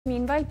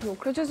Meanwhile,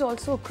 brokerages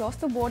also across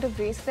the board have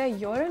raised their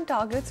year-end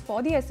targets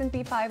for the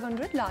S&P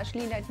 500,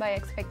 largely led by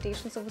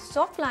expectations of a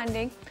soft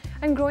landing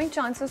and growing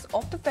chances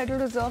of the Federal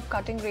Reserve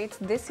cutting rates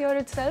this year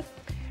itself.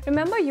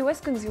 Remember, US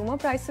consumer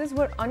prices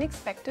were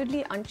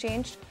unexpectedly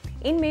unchanged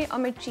in May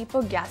amid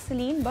cheaper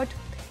gasoline, but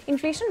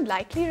inflation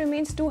likely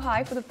remains too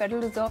high for the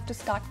Federal Reserve to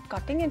start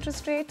cutting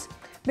interest rates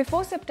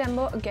before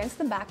September against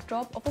the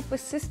backdrop of a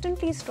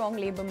persistently strong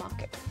labor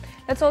market.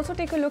 Let's also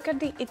take a look at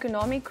the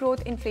economic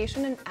growth,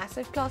 inflation and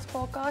asset class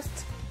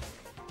forecasts.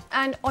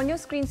 And on your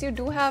screens, you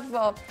do have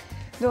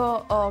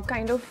the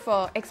kind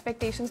of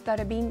expectations that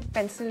are being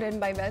penciled in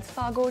by Wells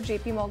Fargo,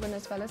 JP Morgan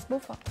as well as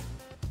BofA.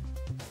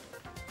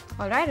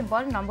 Alright,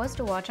 important numbers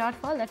to watch out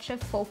for. Let's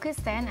shift focus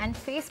then. And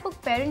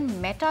Facebook parent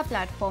Meta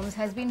Platforms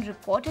has been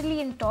reportedly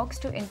in talks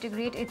to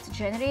integrate its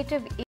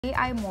generative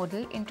AI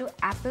model into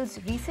Apple's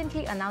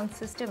recently announced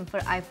system for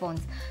iPhones.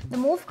 The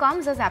move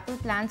comes as Apple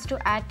plans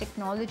to add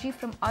technology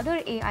from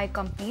other AI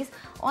companies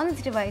on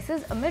its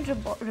devices amid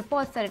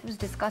reports that it was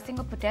discussing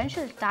a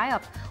potential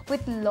tie-up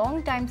with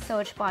longtime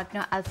search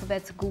partner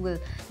Alphabet's Google.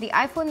 The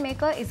iPhone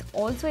maker is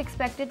also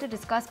expected to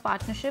discuss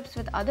partnerships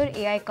with other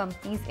AI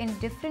companies in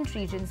different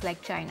regions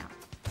like China.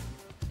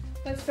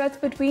 The spreads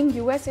between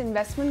US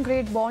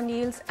investment-grade bond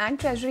yields and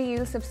treasury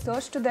yields have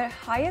surged to their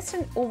highest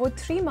in over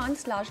 3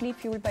 months, largely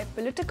fueled by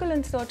political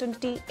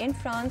uncertainty in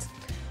France.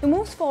 The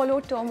moves follow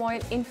turmoil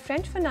in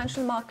French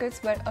financial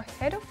markets, where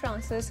ahead of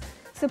France's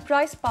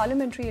surprise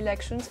parliamentary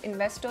elections,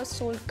 investors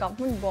sold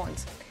government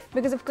bonds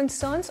because of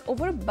concerns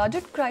over a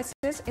budget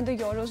crisis in the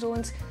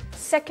Eurozone's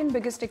second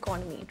biggest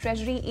economy.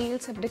 Treasury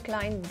yields have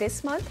declined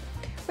this month,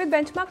 with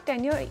benchmark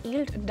 10-year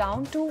yield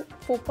down to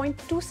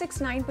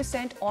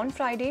 4.269% on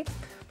Friday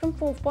from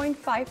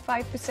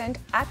 4.55%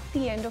 at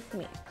the end of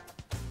May.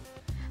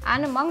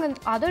 And among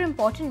other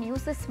important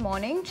news this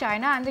morning,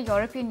 China and the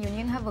European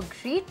Union have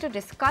agreed to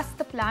discuss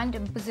the planned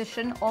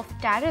imposition of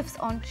tariffs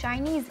on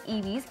Chinese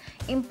EVs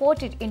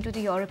imported into the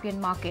European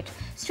market.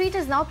 Street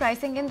is now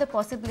pricing in the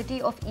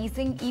possibility of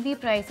easing EV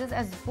prices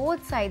as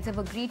both sides have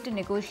agreed to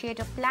negotiate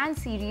a planned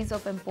series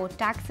of import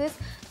taxes.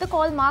 The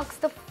call marks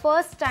the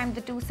first time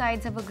the two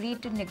sides have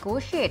agreed to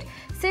negotiate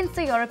since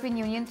the European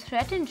Union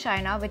threatened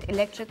China with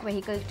electric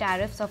vehicle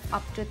tariffs of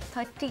up to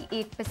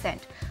 38%.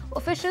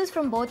 Officials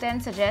from both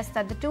ends suggest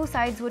that the two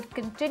sides would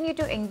continue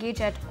to engage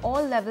at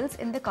all levels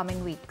in the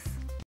coming weeks.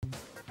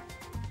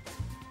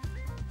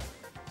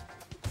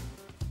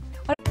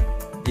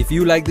 If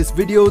you like this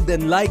video,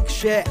 then like,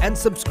 share and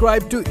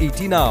subscribe to ET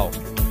Now.